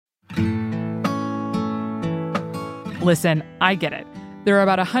Listen, I get it. There are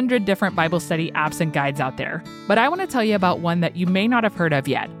about 100 different Bible study apps and guides out there, but I want to tell you about one that you may not have heard of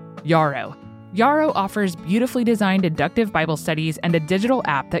yet, Yarrow. Yarrow offers beautifully designed inductive Bible studies and a digital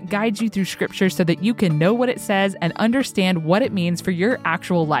app that guides you through scripture so that you can know what it says and understand what it means for your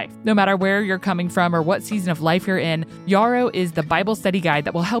actual life. No matter where you're coming from or what season of life you're in, Yarrow is the Bible study guide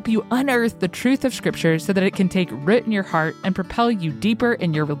that will help you unearth the truth of scripture so that it can take root in your heart and propel you deeper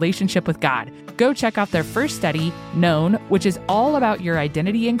in your relationship with God. Go check out their first study, Known, which is all about your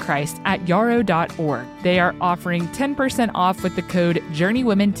identity in Christ at yarrow.org. They are offering 10% off with the code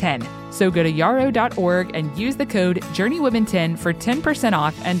JourneyWomen10. So go to yarrow.org and use the code JourneyWomen10 for 10%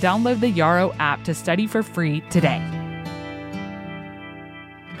 off and download the Yarrow app to study for free today.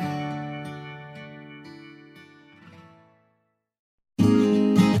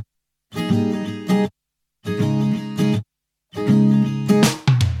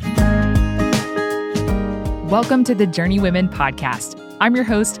 Welcome to the Journey Women podcast. I'm your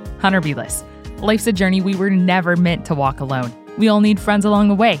host, Hunter Belis. Life's a journey we were never meant to walk alone. We all need friends along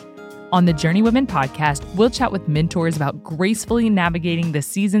the way. On the Journey Women podcast, we'll chat with mentors about gracefully navigating the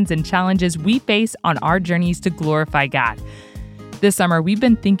seasons and challenges we face on our journeys to glorify God. This summer, we've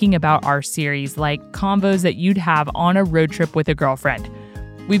been thinking about our series like convos that you'd have on a road trip with a girlfriend.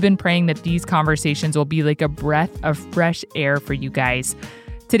 We've been praying that these conversations will be like a breath of fresh air for you guys.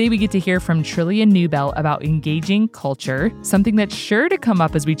 Today, we get to hear from Trillia and Newbell about engaging culture, something that's sure to come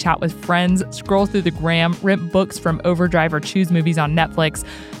up as we chat with friends, scroll through the gram, rent books from Overdrive or choose movies on Netflix,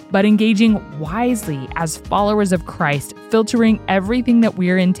 but engaging wisely as followers of Christ, filtering everything that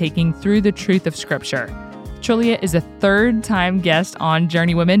we're intaking through the truth of Scripture. Trillia is a third-time guest on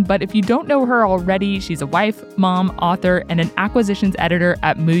Journey Women, but if you don't know her already, she's a wife, mom, author, and an acquisitions editor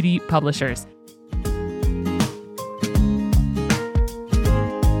at Moody Publishers.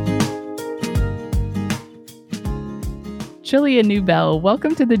 Trillia Newbell,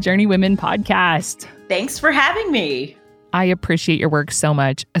 welcome to the Journey Women podcast. Thanks for having me. I appreciate your work so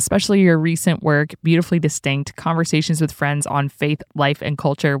much, especially your recent work, Beautifully Distinct, Conversations with Friends on Faith, Life, and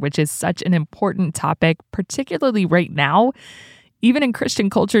Culture, which is such an important topic, particularly right now. Even in Christian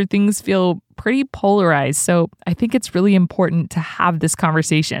culture, things feel pretty polarized, so I think it's really important to have this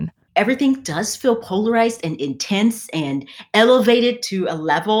conversation. Everything does feel polarized and intense and elevated to a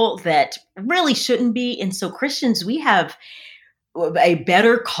level that really shouldn't be. And so Christians, we have a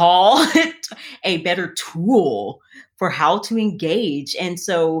better call, a better tool for how to engage. And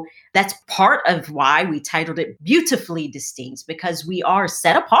so that's part of why we titled it Beautifully Distinct, because we are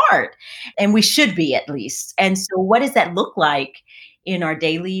set apart, and we should be at least. And so what does that look like in our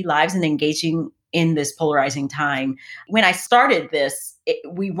daily lives and engaging in this polarizing time? When I started this,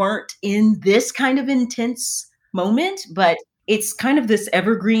 we weren't in this kind of intense moment, but it's kind of this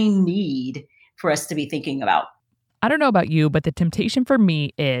evergreen need for us to be thinking about. I don't know about you, but the temptation for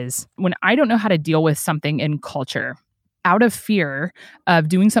me is when I don't know how to deal with something in culture, out of fear of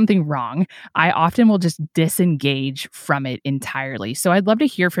doing something wrong, I often will just disengage from it entirely. So I'd love to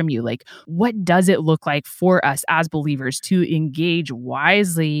hear from you. Like, what does it look like for us as believers to engage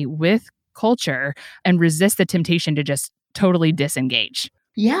wisely with culture and resist the temptation to just totally disengage?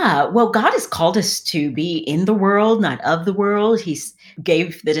 Yeah, well, God has called us to be in the world, not of the world. He's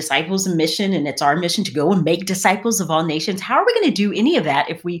gave the disciples a mission, and it's our mission to go and make disciples of all nations. How are we going to do any of that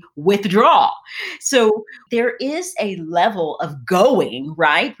if we withdraw? So there is a level of going,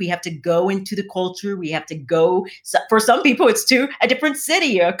 right? We have to go into the culture. We have to go. For some people, it's to a different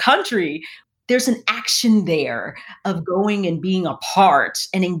city, a country. There's an action there of going and being a part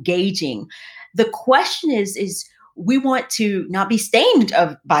and engaging. The question is we want to not be stained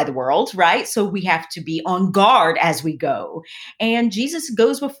by the world, right? So we have to be on guard as we go. And Jesus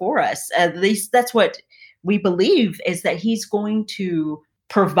goes before us. At least that's what we believe, is that he's going to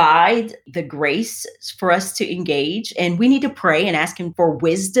provide the grace for us to engage. And we need to pray and ask him for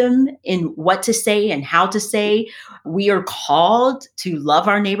wisdom in what to say and how to say. We are called to love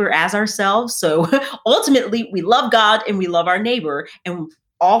our neighbor as ourselves. So ultimately, we love God and we love our neighbor, and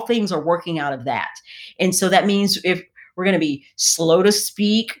all things are working out of that. And so that means if we're going to be slow to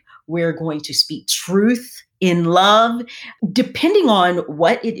speak, we're going to speak truth in love. Depending on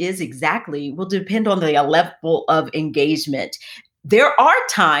what it is exactly will depend on the level of engagement. There are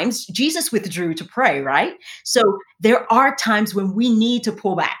times Jesus withdrew to pray, right? So there are times when we need to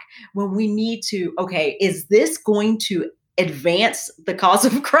pull back, when we need to, okay, is this going to advance the cause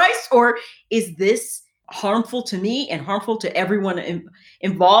of Christ, or is this harmful to me and harmful to everyone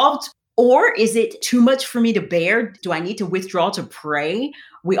involved? Or is it too much for me to bear? Do I need to withdraw to pray?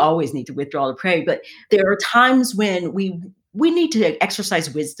 We always need to withdraw to pray, but there are times when we we need to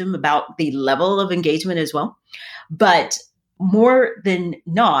exercise wisdom about the level of engagement as well. But more than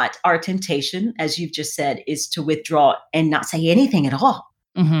not, our temptation, as you've just said, is to withdraw and not say anything at all.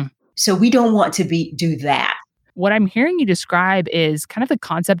 Mhm. So we don't want to do that. What I'm hearing you describe is kind of the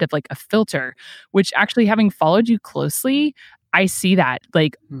concept of like a filter, which actually having followed you closely, I see that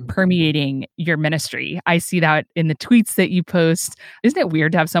like Mm. permeating your ministry. I see that in the tweets that you post. Isn't it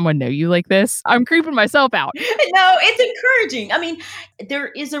weird to have someone know you like this? I'm creeping myself out. No, it's encouraging. I mean, there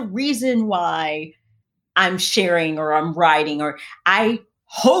is a reason why I'm sharing or I'm writing, or I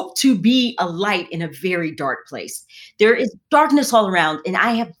hope to be a light in a very dark place. There is darkness all around, and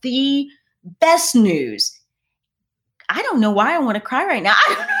I have the best news. I don't know why I want to cry right now.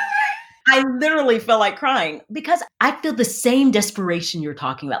 I literally feel like crying because I feel the same desperation you're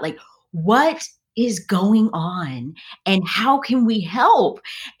talking about. Like, what is going on and how can we help?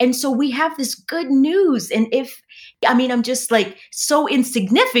 And so we have this good news. And I'm just like so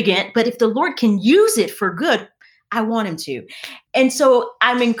insignificant, but if the Lord can use it for good, I want him to. And so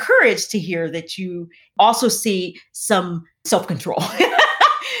I'm encouraged to hear that you also see some self-control.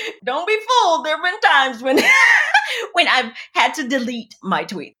 Don't be fooled. There have been times when when I've had to delete my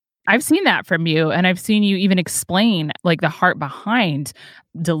tweet. I've seen that from you, and I've seen you even explain like the heart behind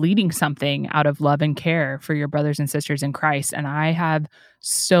deleting something out of love and care for your brothers and sisters in Christ. And I have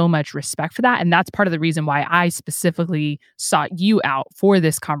so much respect for that. And that's part of the reason why I specifically sought you out for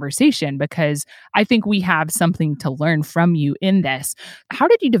this conversation, because I think we have something to learn from you in this. How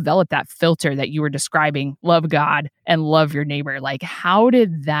did you develop that filter that you were describing, love God and love your neighbor? Like, how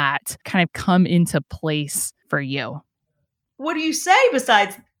did that kind of come into place for you? What do you say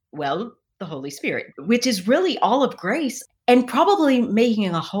besides, well, the Holy Spirit, which is really all of grace and probably making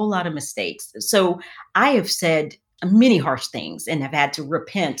a whole lot of mistakes. So I have said many harsh things and have had to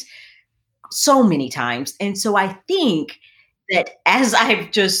repent so many times. And so I think that as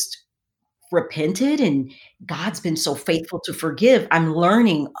I've just repented and God's been so faithful to forgive, I'm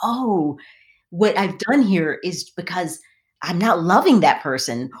learning, oh, what I've done here is because I'm not loving that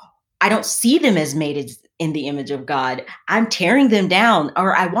person. I don't see them as made in the image of God. I'm tearing them down,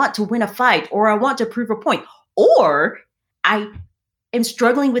 or I want to win a fight, or I want to prove a point, or I am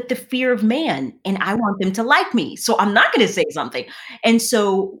struggling with the fear of man and I want them to like me. So I'm not going to say something. And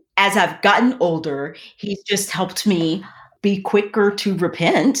so as I've gotten older, he's just helped me be quicker to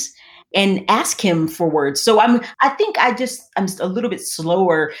repent and ask him for words. So I think I'm a little bit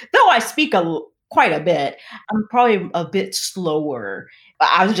slower, though I speak quite a bit. I'm probably a bit slower.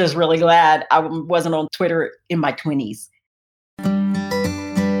 I was just really glad I wasn't on Twitter in my 20s.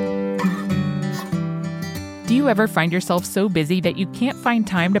 Do you ever find yourself so busy that you can't find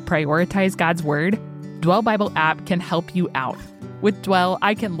time to prioritize God's Word? Dwell Bible app can help you out. With Dwell,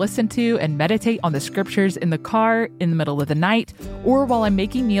 I can listen to and meditate on the scriptures in the car, in the middle of the night, or while I'm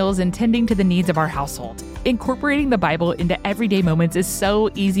making meals and tending to the needs of our household. Incorporating the Bible into everyday moments is so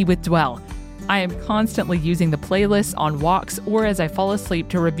easy with Dwell. I am constantly using the playlists on walks or as I fall asleep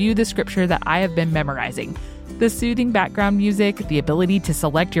to review the scripture that I have been memorizing. The soothing background music, the ability to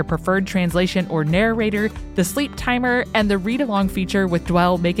select your preferred translation or narrator, the sleep timer, and the read-along feature with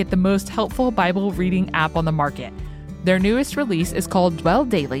Dwell make it the most helpful Bible reading app on the market. Their newest release is called Dwell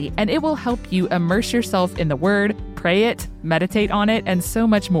Daily, and it will help you immerse yourself in the Word, pray it, meditate on it, and so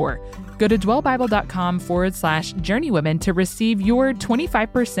much more. Go to dwellbible.com/journeywomen to receive your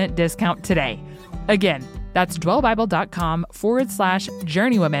 25% discount today. Again, that's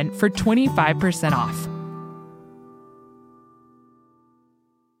dwellbible.com/journeywomen for 25% off.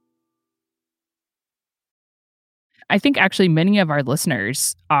 I think actually many of our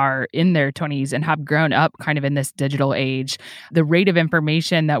listeners are in their 20s and have grown up kind of in this digital age. The rate of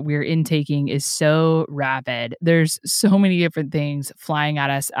information that we're intaking is so rapid. There's so many different things flying at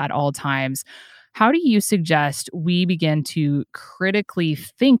us at all times. How do you suggest we begin to critically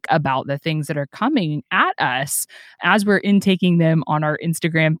think about the things that are coming at us as we're intaking them on our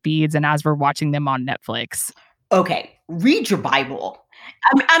Instagram feeds and as we're watching them on Netflix? Okay, read your Bible.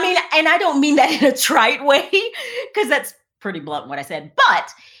 I mean, and I don't mean that in a trite way, because that's pretty blunt what I said. But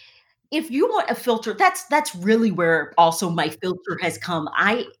if you want a filter, that's really where also my filter has come.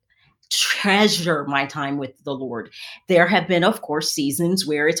 I treasure my time with the Lord. There have been, of course, seasons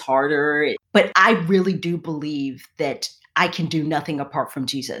where it's harder, but I really do believe that I can do nothing apart from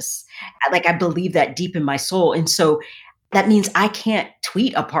Jesus. I believe that deep in my soul. And so that means I can't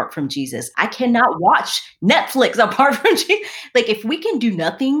tweet apart from Jesus. I cannot watch Netflix apart from Jesus. Like, if we can do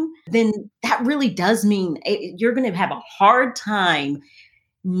nothing, then that really does mean you're going to have a hard time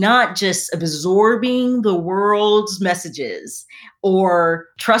not just absorbing the world's messages or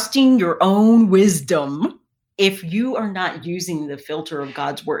trusting your own wisdom if you are not using the filter of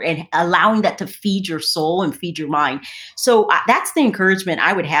God's word and allowing that to feed your soul and feed your mind. So that's the encouragement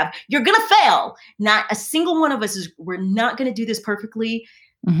I would have. You're going to fail. Not a single one of us we're not going to do this perfectly.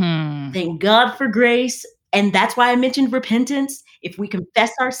 Mm-hmm. Thank God for grace. And that's why I mentioned repentance. If we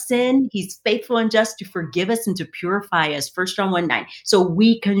confess our sin, he's faithful and just to forgive us and to purify us. 1 John 1:9. So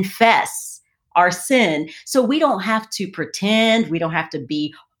we confess our sin. So we don't have to pretend. We don't have to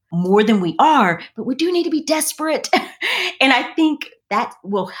be more than we are, but we do need to be desperate. And I think that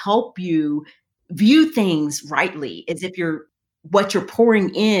will help you view things rightly, as if what you're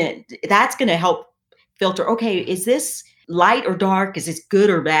pouring in, that's going to help filter, okay, is this light or dark? Is this good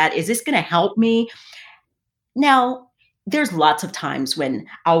or bad? Is this going to help me? Now, there's lots of times when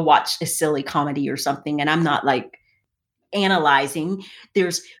I'll watch a silly comedy or something and I'm not like analyzing.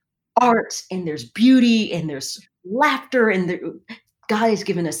 There's art and there's beauty and there's laughter and God has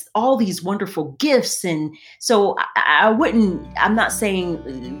given us all these wonderful gifts. And so I'm not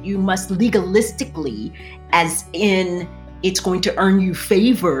saying you must legalistically, as in it's going to earn you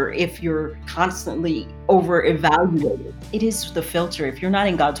favor if you're constantly over evaluated. It is the filter. If you're not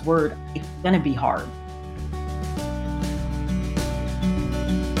in God's word, it's going to be hard.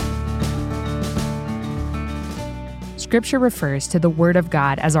 Scripture refers to the Word of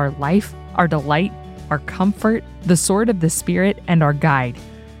God as our life, our delight, our comfort, the sword of the Spirit, and our guide.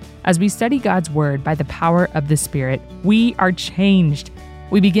 As we study God's Word by the power of the Spirit, we are changed.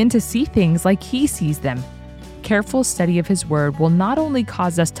 We begin to see things like He sees them. Careful study of His Word will not only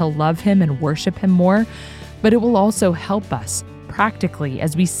cause us to love Him and worship Him more, but it will also help us practically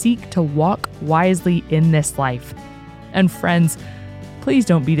as we seek to walk wisely in this life. And friends, please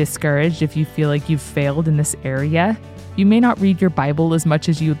don't be discouraged if you feel like you've failed in this area. You may not read your Bible as much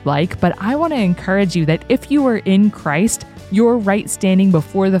as you'd like, but I want to encourage you that if you are in Christ, your right standing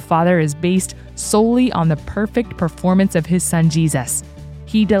before the Father is based solely on the perfect performance of His Son, Jesus.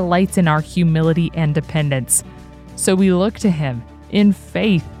 He delights in our humility and dependence. So we look to Him in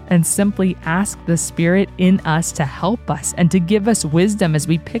faith and simply ask the Spirit in us to help us and to give us wisdom as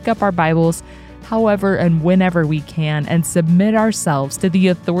we pick up our Bibles however and whenever we can, and submit ourselves to the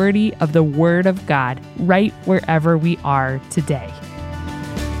authority of the Word of God right wherever we are today.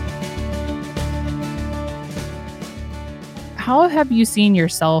 How have you seen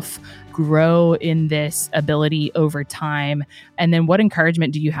yourself grow in this ability over time? And then what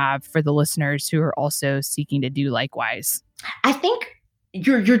encouragement do you have for the listeners who are also seeking to do likewise? I think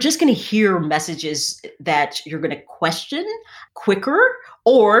you're just going to hear messages that you're going to question quicker,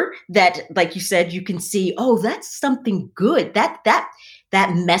 or that, like you said, you can see, oh, that's something good.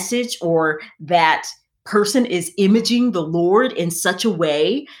 That message or that person is imaging the Lord in such a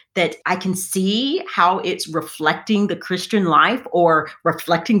way that I can see how it's reflecting the Christian life or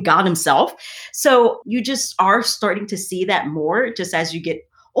reflecting God Himself. So you just are starting to see that more just as you get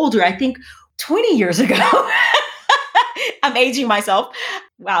older. I think 20 years ago, I'm aging myself.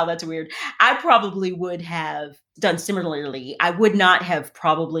 Wow, that's weird. I probably would have done similarly. I would not have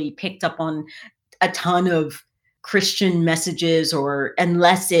probably picked up on a ton of Christian messages, or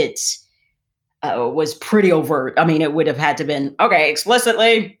unless it was pretty overt. I mean, it would have had to been, okay,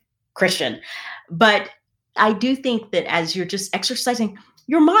 explicitly Christian. But I do think that as you're just exercising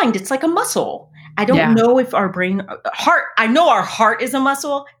your mind, it's like a muscle. I don't know if our heart, I know our heart is a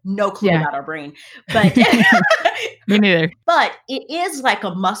muscle, no clue about our brain, but me neither. But it is like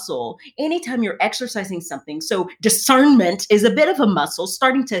a muscle anytime you're exercising something. So discernment is a bit of a muscle,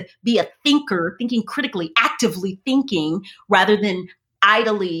 starting to be a thinker, thinking critically, actively thinking rather than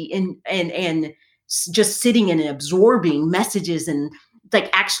idly and just sitting and absorbing messages and like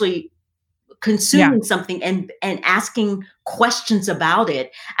actually consuming something and asking questions about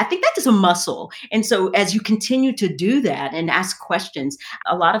it. I think that is a muscle. And so as you continue to do that and ask questions,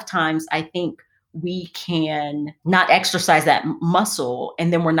 a lot of times I think we can not exercise that muscle,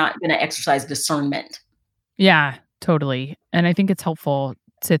 and then we're not going to exercise discernment. Yeah, totally. And I think it's helpful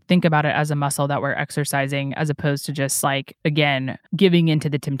to think about it as a muscle that we're exercising, as opposed to just like, again, giving into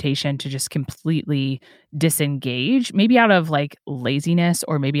the temptation to just completely disengage, maybe out of like laziness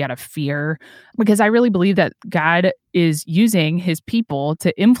or maybe out of fear, because I really believe that God is using His people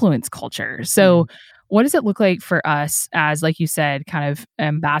to influence culture. So what does it look like for us as, like you said, kind of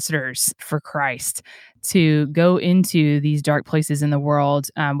ambassadors for Christ to go into these dark places in the world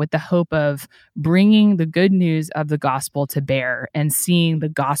with the hope of bringing the good news of the gospel to bear and seeing the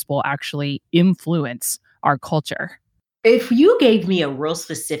gospel actually influence our culture? If you gave me a real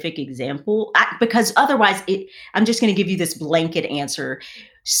specific example, because otherwise I'm just going to give you this blanket answer.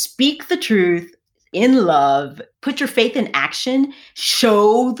 Speak the truth, in love, put your faith in action,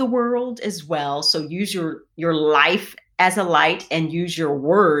 show the world as well. So use your life as a light and use your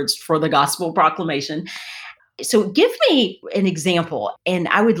words for the gospel proclamation. So give me an example, and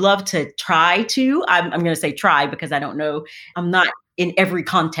I would love to try to. I'm going to say try because I don't know. I'm not in every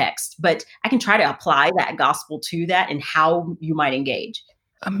context, but I can try to apply that gospel to that and how you might engage.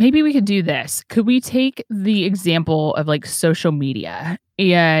 Maybe we could do this. Could we take the example of like social media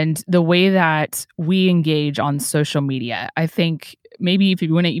and the way that we engage on social media? I think maybe if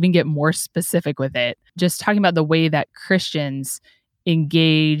you want to even get more specific with it, just talking about the way that Christians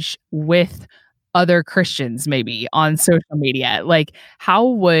engage with other Christians maybe on social media. Like, how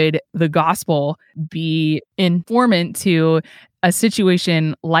would the gospel be informant to a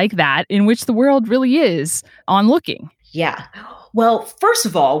situation like that in which the world really is onlooking? Yeah. Well, first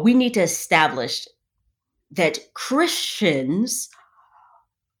of all, we need to establish that Christians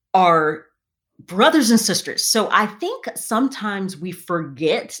are brothers and sisters. So I think sometimes we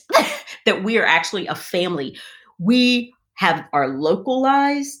forget that we are actually a family. We have our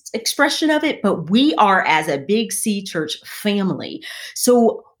localized expression of it, but we are, as a Big C church family.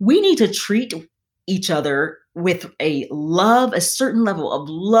 So we need to treat each other with a certain level of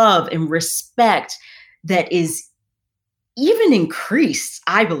love and respect that is even increased,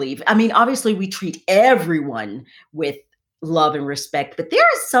 I believe. I mean, obviously, we treat everyone with love and respect, but there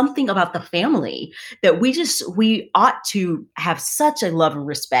is something about the family that we ought to have such a love and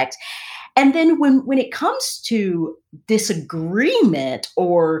respect. And then when it comes to disagreement,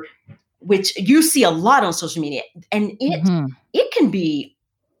 or which you see a lot on social media, and it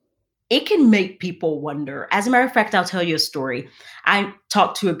can make people wonder. As a matter of fact, I'll tell you a story. I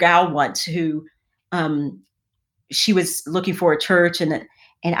talked to a gal once who she was looking for a church, and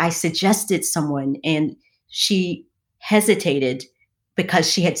I suggested someone, and she hesitated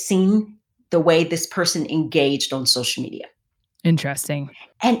because she had seen the way this person engaged on social media. Interesting.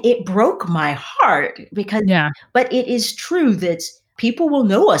 And it broke my heart because, Yeah. but it is true that people will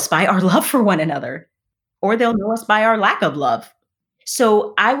know us by our love for one another, or they'll know us by our lack of love.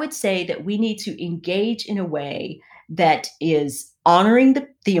 So I would say that we need to engage in a way that is honoring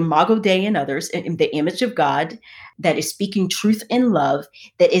the imago Dei in others, in the image of God, that is speaking truth in love,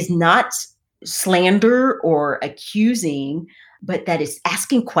 that is not slander or accusing, but that is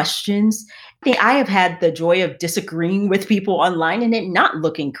asking questions. I have had the joy of disagreeing with people online and it not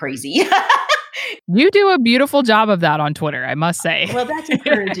looking crazy. You do a beautiful job of that on Twitter, I must say. Well, that's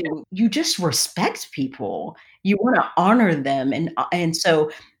encouraging. You just respect people. You want to honor them. And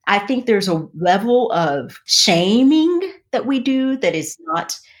so I think there's a level of shaming that we do that is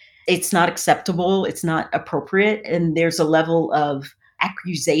it's not acceptable. It's not appropriate. And there's a level of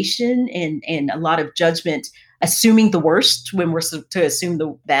accusation and a lot of judgment, assuming the worst when we're to assume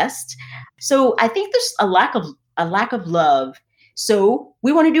the best. So I think there's a lack of love. So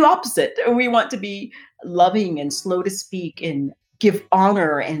we want to do opposite. We want to be loving and slow to speak and give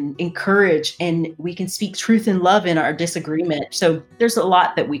honor and encourage, and we can speak truth and love in our disagreement. So there's a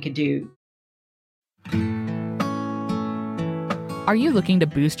lot that we could do. Are you looking to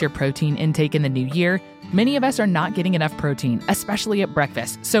boost your protein intake in the new year? Many of us are not getting enough protein, especially at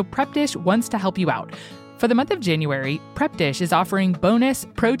breakfast, so Prep Dish wants to help you out. For the month of January, Prep Dish is offering bonus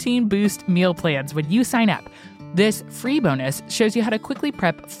protein boost meal plans when you sign up. This free bonus shows you how to quickly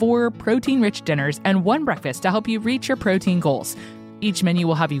prep 4 protein-rich dinners and 1 breakfast to help you reach your protein goals. Each menu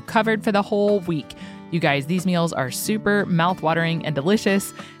will have you covered for the whole week. You guys, these meals are super mouth-watering and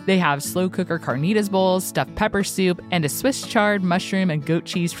delicious. They have slow cooker carnitas bowls, stuffed pepper soup, and a Swiss chard mushroom and goat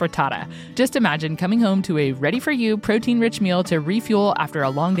cheese frittata. Just imagine coming home to a ready-for-you protein-rich meal to refuel after a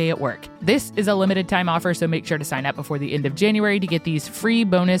long day at work. This is a limited time offer, so make sure to sign up before the end of January to get these free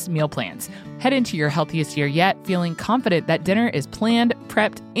bonus meal plans. Head into your healthiest year yet, feeling confident that dinner is planned,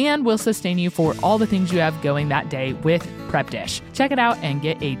 prepped, and will sustain you for all the things you have going that day with Prep Dish. Check it out and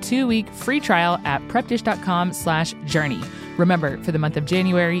get a 2-week free trial at prepdish.com/journey. Remember, for the month of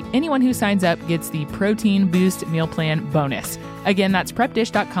January, anyone who signs up gets the Protein Boost Meal Plan bonus. Again, that's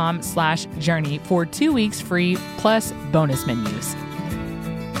prepdish.com/journey for 2 weeks free plus bonus menus.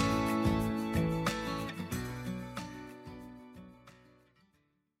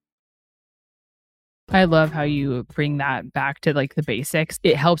 I love how you bring that back to like the basics.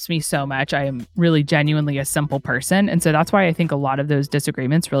 It helps me so much. I am really genuinely a simple person. And so that's why I think a lot of those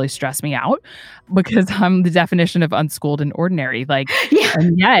disagreements really stress me out, because I'm the definition of unschooled and ordinary.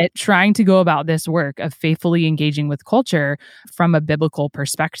 And yet trying to go about this work of faithfully engaging with culture from a biblical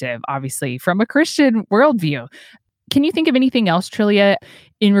perspective, obviously from a Christian worldview. Can you think of anything else, Trillia,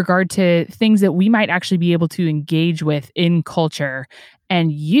 in regard to things that we might actually be able to engage with in culture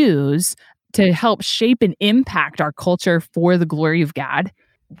and use to help shape and impact our culture for the glory of God?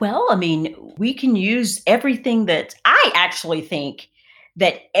 Well, I mean, we can use everything that I actually think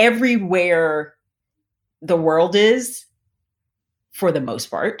that everywhere the world is, for the most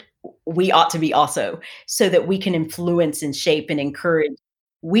part, we ought to be also, so that we can influence and shape and encourage.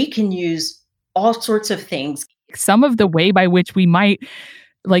 We can use all sorts of things. Some of the way by which we might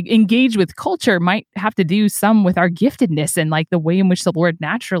engage with culture might have to do some with our giftedness and the way in which the Lord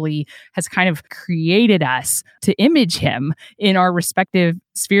naturally has kind of created us to image him in our respective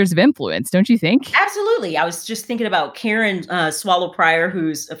spheres of influence, don't you think? Absolutely. I was just thinking about Karen Swallow Pryor,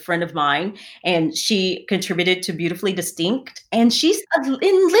 who's a friend of mine, and she contributed to Beautifully Distinct, and she's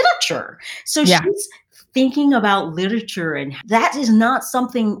in literature. So Yeah, she's thinking about literature, and that is not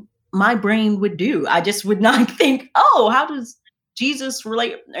something my brain would do. I just would not think, oh, how does Jesus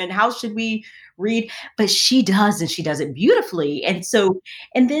relate and how should we read? But she does, and she does it beautifully. And so,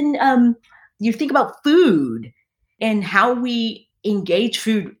 and then you think about food and how we engage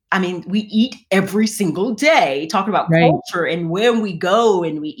food. I mean, we eat every single day, talking about right. culture and when we go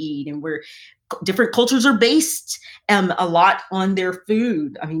and we eat, and we're different cultures are based a lot on their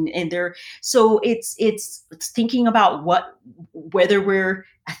food. I mean, and they're so it's thinking about whether we're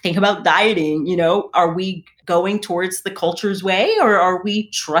I think about dieting, are we going towards the culture's way or are we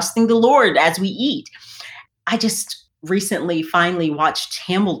trusting the Lord as we eat? I just recently finally watched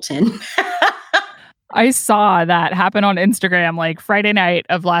Hamilton. I saw that happen on Instagram Friday night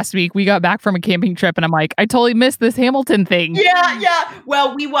of last week. We got back from a camping trip and I'm like, I totally missed this Hamilton thing. Yeah, yeah.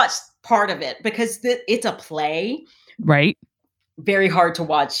 Well, we watched part of it because it's a play. Right? Very hard to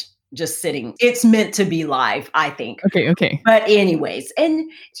watch just sitting. It's meant to be live, I think. Okay. But anyways,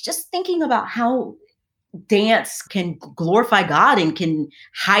 and it's just thinking about how dance can glorify God and can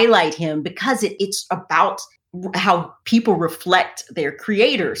highlight him because it's about how people reflect their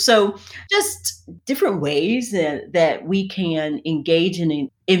creator. So just different ways that we can engage and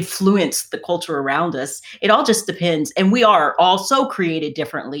influence the culture around us. It all just depends. And we are also created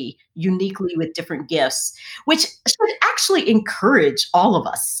differently, uniquely with different gifts, which should actually encourage all of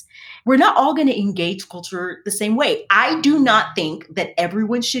us. We're not all going to engage culture the same way. I do not think that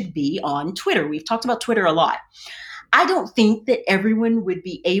everyone should be on Twitter. We've talked about Twitter a lot. I don't think that everyone would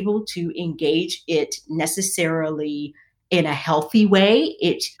be able to engage it necessarily in a healthy way.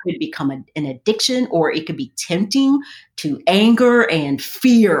 It could become an addiction, or it could be tempting to anger and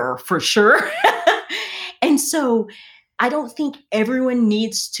fear for sure. And so I don't think everyone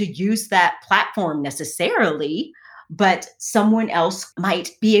needs to use that platform necessarily, but someone else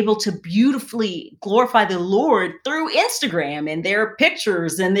might be able to beautifully glorify the Lord through Instagram and their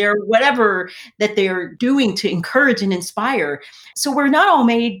pictures and their whatever that they're doing to encourage and inspire. So we're not all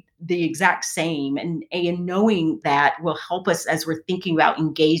made the exact same. And knowing that will help us as we're thinking about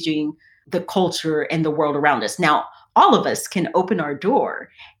engaging the culture and the world around us. Now, all of us can open our door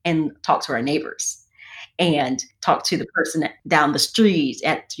and talk to our neighbors and talk to the person down the street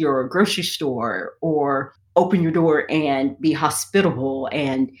at your grocery store, or open your door and be hospitable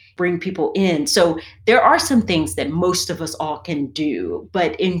and bring people in. So there are some things that most of us all can do.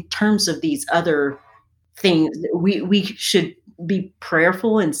 But in terms of these other things, we should be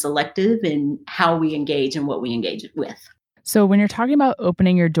prayerful and selective in how we engage and what we engage with. So when you're talking about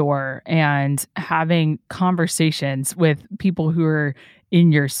opening your door and having conversations with people who are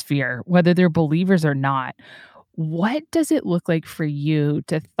in your sphere, whether they're believers or not, what does it look like for you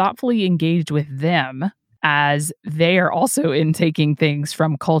to thoughtfully engage with them as they are also intaking things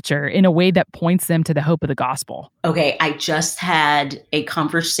from culture in a way that points them to the hope of the gospel? Okay, I just had a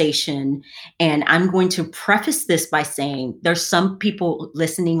conversation, and I'm going to preface this by saying there's some people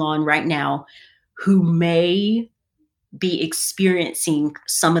listening on right now who may be experiencing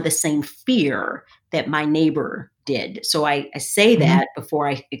some of the same fear that my neighbor did. So I say that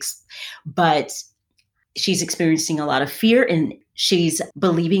before but she's experiencing a lot of fear, and she's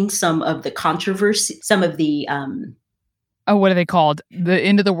believing some of the controversy, some of the what are they called? The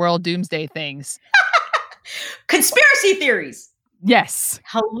end of the world doomsday things. conspiracy theories. Yes.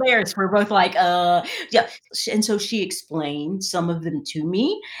 Hilarious. We're both like, yeah. And so she explained some of them to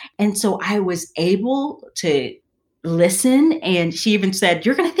me. And so I was able to listen. And she even said,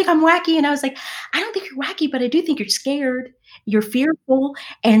 "You're going to think I'm wacky." And I was like, "I don't think you're wacky, but I do think you're scared. You're fearful."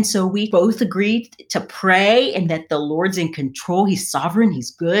 And so we both agreed to pray and that the Lord's in control. He's sovereign.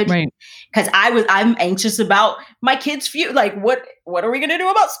 He's good. Right. Because I'm anxious about my kids' future. Like, what are we going to do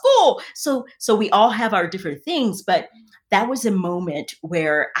about school? So we all have our different things, but that was a moment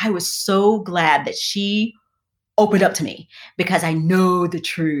where I was so glad that she opened up to me, because I know the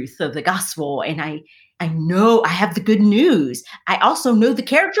truth of the gospel, and I know I have the good news. I also know the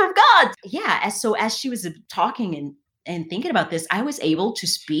character of God. Yeah. As she was talking and thinking about this, I was able to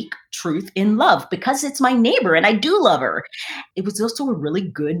speak truth in love because it's my neighbor and I do love her. It was also a really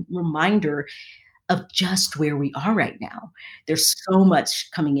good reminder of just where we are right now. There's so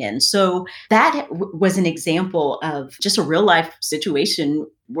much coming in. So that was an example of just a real life situation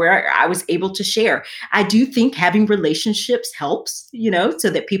where I was able to share. I do think having relationships helps, so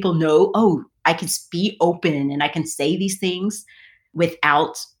that people know, oh, I can be open and I can say these things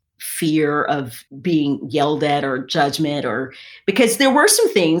without fear of being yelled at or judgment, or because there were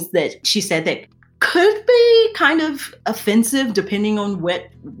some things that she said that could be kind of offensive depending on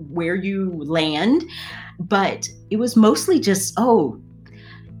where you land. But it was mostly just, oh,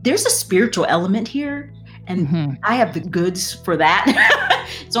 there's a spiritual element here and I have the goods for that.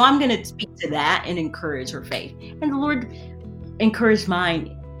 So I'm going to speak to that and encourage her faith. And the Lord encouraged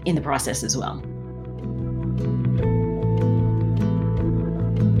mine in the process as well.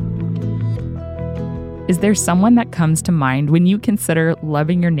 Is there someone that comes to mind when you consider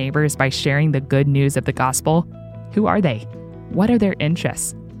loving your neighbors by sharing the good news of the gospel? Who are they? What are their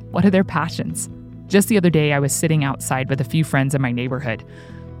interests? What are their passions? Just the other day, I was sitting outside with a few friends in my neighborhood.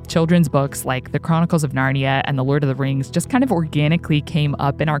 Children's books like The Chronicles of Narnia and The Lord of the Rings just kind of organically came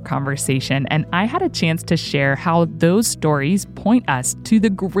up in our conversation, and I had a chance to share how those stories point us to the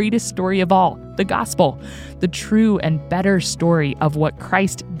greatest story of all, the gospel, the true and better story of what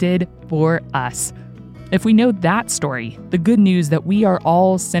Christ did for us. If we know that story, the good news that we are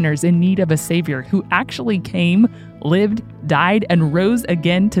all sinners in need of a Savior who actually came, lived, died, and rose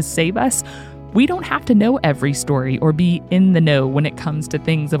again to save us, we don't have to know every story or be in the know when it comes to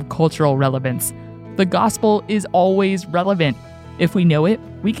things of cultural relevance. The gospel is always relevant. If we know it,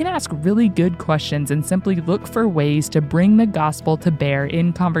 we can ask really good questions and simply look for ways to bring the gospel to bear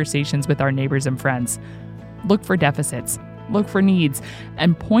in conversations with our neighbors and friends. Look for deficits. Look for needs,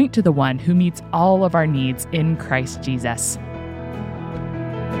 and point to the one who meets all of our needs in Christ Jesus.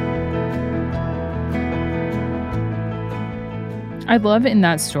 I love in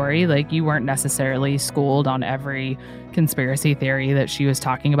that story, like, you weren't necessarily schooled on every conspiracy theory that she was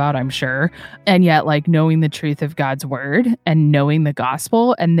talking about, I'm sure. And yet, like, knowing the truth of God's word and knowing the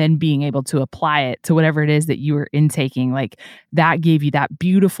gospel and then being able to apply it to whatever it is that you were intaking, like, that gave you that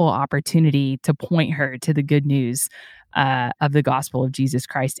beautiful opportunity to point her to the good news of the gospel of Jesus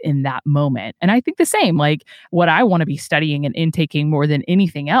Christ in that moment. And I think the same, like, what I want to be studying and intaking more than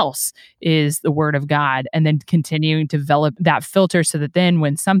anything else is the word of God, and then continuing to develop that filter so that then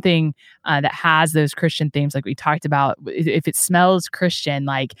when something that has those Christian themes, like we talked about, if it smells Christian,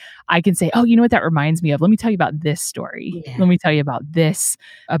 like, I can say, oh, you know what that reminds me of? Let me tell you about this story. Yeah. Let me tell you about this.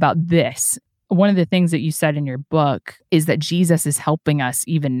 One of the things that you said in your book is that Jesus is helping us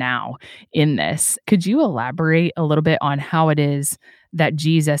even now in this. Could you elaborate a little bit on how it is that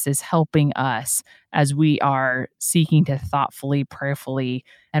Jesus is helping us as we are seeking to thoughtfully, prayerfully,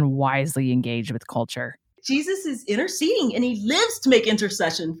 and wisely engage with culture? Jesus is interceding and he lives to make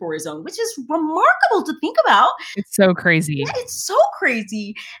intercession for his own, which is remarkable to think about. It's so crazy. Yeah, it's so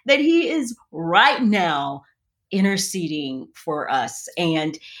crazy that he is right now interceding for us.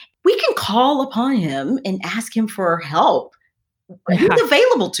 And we can call upon him and ask him for help. Yeah. He's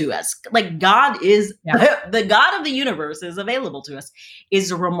available to us. Like, God is, the God of the universe is available to us,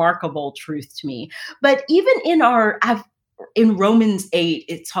 is a remarkable truth to me. But even in Romans 8,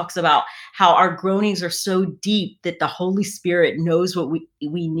 it talks about how our groanings are so deep that the Holy Spirit knows what we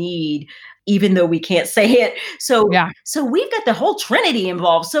need, even though we can't say it. So we've got the whole Trinity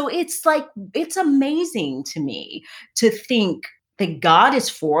involved. So it's amazing to me to think that God is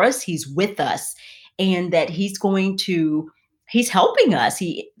for us, he's with us, and that he's helping us.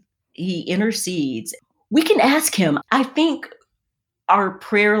 He intercedes. We can ask him. I think our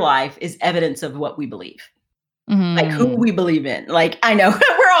prayer life is evidence of what we believe. Like, who we believe in. Like, I know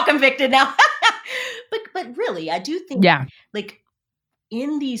we're all convicted now, but really, I do think, like,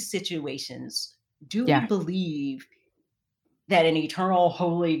 in these situations, do we believe that an eternal,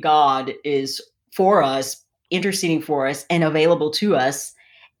 holy God is for us, interceding for us, and available to us,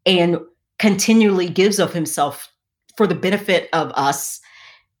 and continually gives of himself for the benefit of us?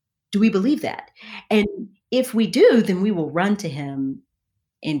 Do we believe that? And if we do, then we will run to him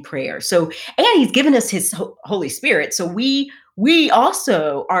in prayer. So, and he's given us his Holy Spirit. So we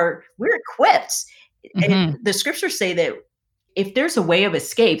also we're equipped. And the scriptures say that if there's a way of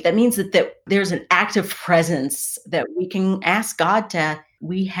escape, that means that there's an active presence that we can ask God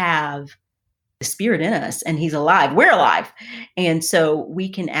we have the Spirit in us and he's alive. We're alive. And so we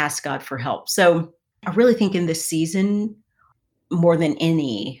can ask God for help. So I really think in this season, more than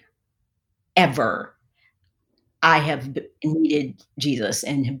any ever, I have needed Jesus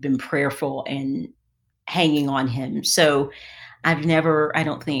and have been prayerful and hanging on him. So I've never, I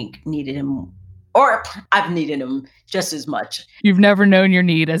don't think, needed him, or I've needed him just as much. You've never known your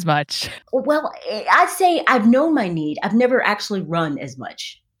need as much. Well, I'd say I've known my need. I've never actually run as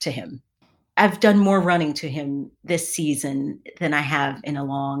much to him. I've done more running to him this season than I have in a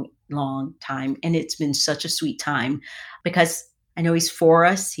long, long time. And it's been such a sweet time because I know he's for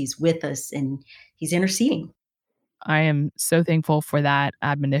us, he's with us, and he's interceding. I am so thankful for that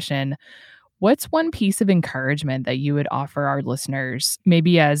admonition. What's one piece of encouragement that you would offer our listeners,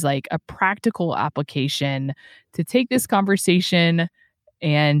 maybe as like a practical application to take this conversation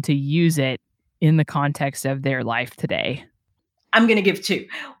and to use it in the context of their life today? I'm going to give two.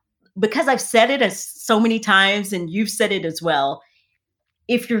 Because I've said it as so many times and you've said it as well.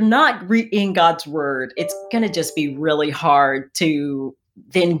 If you're not in God's word, it's going to just be really hard to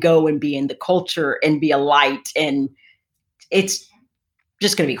then go and be in the culture and be a light. And it's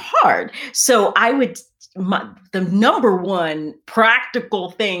just going to be hard. So I would, the number one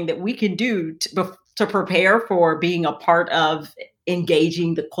practical thing that we can do to prepare for being a part of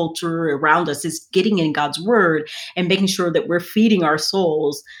engaging the culture around us is getting in God's word and making sure that we're feeding our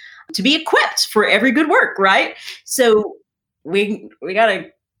souls to be equipped for every good work, right? So we got to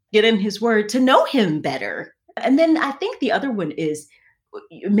get in his word to know him better. And then I think the other one is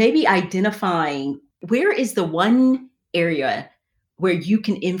maybe identifying where is the one area where you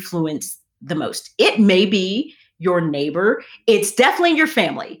can influence the most. It may be your neighbor. It's definitely your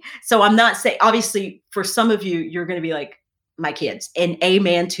family. So I'm not saying, obviously, for some of you, you're going to be like, my kids, and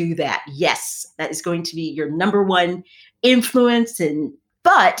amen to that. Yes, that is going to be your number one influence.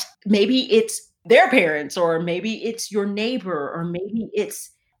 But maybe it's their parents, or maybe it's your neighbor, or maybe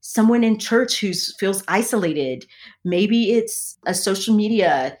it's someone in church who feels isolated. Maybe it's a social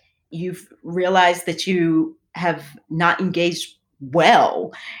media. You've realized that you have not engaged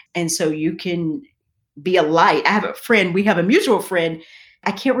well. And so you can be a light. I have a friend, we have a mutual friend.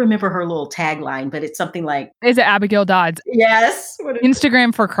 I can't remember her little tagline, but it's something like... Is it Abigail Dodds? Yes.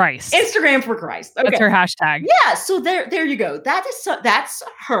 Instagram for Christ. Instagram for Christ. Okay. That's her hashtag. Yeah. So there you go. That's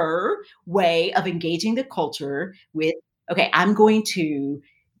her way of engaging the culture with, okay, I'm going to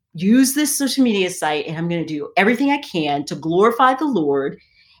use this social media site and I'm going to do everything I can to glorify the Lord.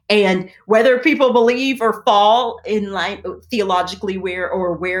 And whether people believe or fall in line theologically where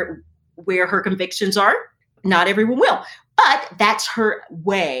her convictions are, not everyone will. But that's her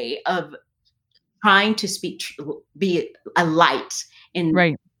way of trying to be a light in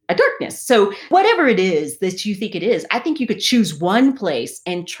a darkness. So whatever it is that you think it is, I think you could choose one place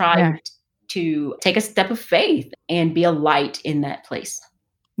and try to take a step of faith and be a light in that place.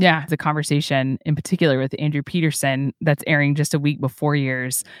 Yeah, the conversation in particular with Andrew Peterson that's airing just a week before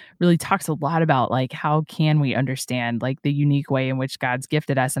yours really talks a lot about like how can we understand like the unique way in which God's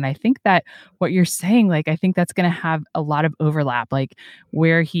gifted us. And I think that what you're saying, like I think that's going to have a lot of overlap, like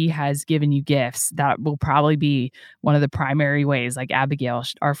where he has given you gifts. That will probably be one of the primary ways. Like Abigail,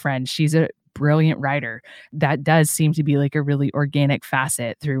 our friend, she's a brilliant writer. That does seem to be like a really organic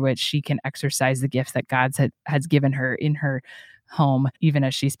facet through which she can exercise the gifts that God has given her in her home, even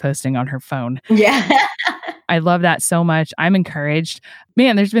as she's posting on her phone. Yeah. I love that so much. I'm encouraged.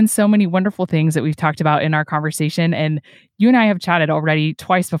 Man, there's been so many wonderful things that we've talked about in our conversation. And you and I have chatted already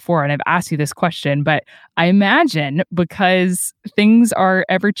twice before, and I've asked you this question, but I imagine because things are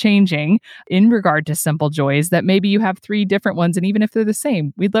ever changing in regard to simple joys, that maybe you have 3 different ones. And even if they're the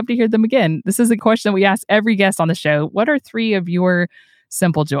same, we'd love to hear them again. This is a question that we ask every guest on the show. What are 3 of your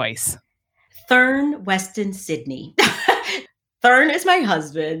simple joys? Thurn, Weston, Sydney. Thurn is my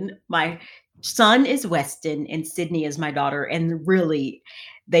husband. My son is Weston, and Sydney is my daughter. And really,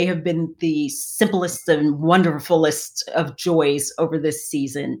 they have been the simplest and wonderfulest of joys over this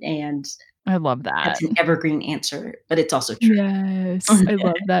season. And I love that. That's an evergreen answer, but it's also true. Yes, I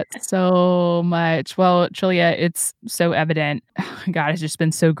love that so much. Well, Trillia, it's so evident. God has just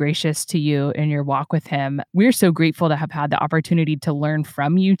been so gracious to you in your walk with him. We're so grateful to have had the opportunity to learn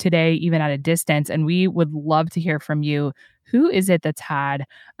from you today, even at a distance. And we would love to hear from you. Who is it that's had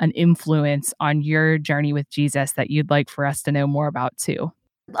an influence on your journey with Jesus that you'd like for us to know more about too?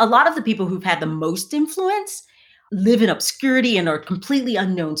 A lot of the people who've had the most influence live in obscurity and are completely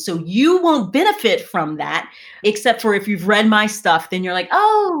unknown. So you won't benefit from that, except for if you've read my stuff, then you're like,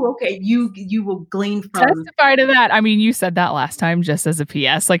 oh, okay, you will glean from. Testify to that. I mean, you said that last time just as a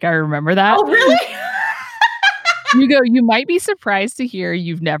PS. Like, I remember that. Oh, really? You go, you might be surprised to hear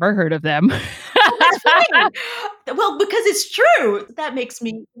you've never heard of them. Well, because it's true. That makes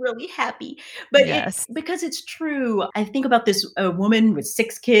me really happy. But Yes. because it's true, I think about this woman with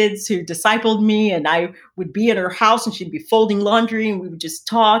 6 kids who discipled me, and I would be at her house and she'd be folding laundry and we would just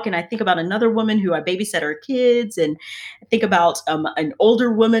talk. And I think about another woman who I babysat her kids. And I think about an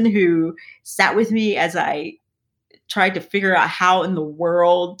older woman who sat with me as I tried to figure out how in the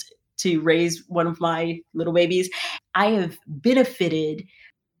world to raise one of my little babies. I have benefited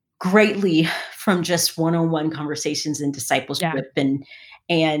greatly from just one-on-one conversations and Yeah. discipleship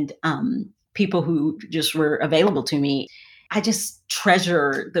and people who just were available to me. I just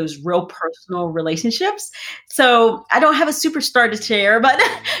treasure those real personal relationships. So I don't have a superstar to share, but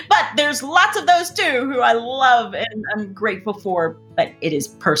there's lots of those too who I love and I'm grateful for. But it is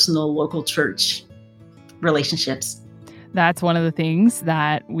personal, local church relationships. That's one of the things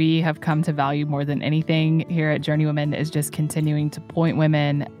that we have come to value more than anything here at Journey Women is just continuing to point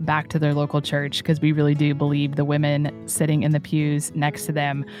women back to their local church, because we really do believe the women sitting in the pews next to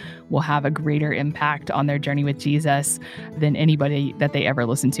them will have a greater impact on their journey with Jesus than anybody that they ever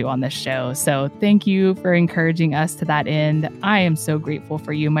listen to on this show. So thank you for encouraging us to that end. I am so grateful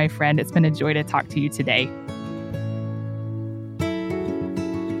for you, my friend. It's been a joy to talk to you today.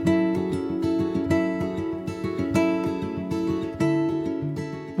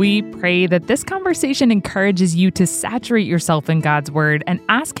 We pray that this conversation encourages you to saturate yourself in God's word and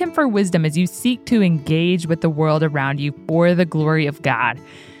ask Him for wisdom as you seek to engage with the world around you for the glory of God.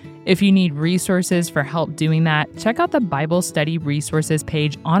 If you need resources for help doing that, check out the Bible study resources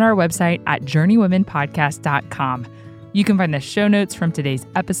page on our website at journeywomenpodcast.com. You can find the show notes from today's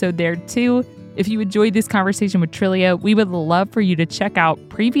episode there too. If you enjoyed this conversation with Trillia, we would love for you to check out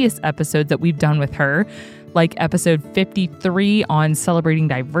previous episodes that we've done with her, like episode 53 on celebrating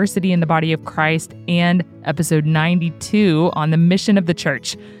diversity in the body of Christ and episode 92 on the mission of the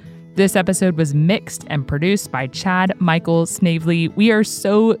church. This episode was mixed and produced by Chad Michael Snavely. We are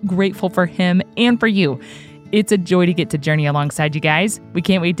so grateful for him and for you. It's a joy to get to journey alongside you guys. We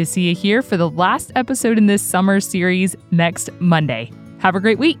can't wait to see you here for the last episode in this summer series next Monday. Have a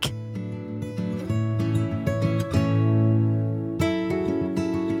great week.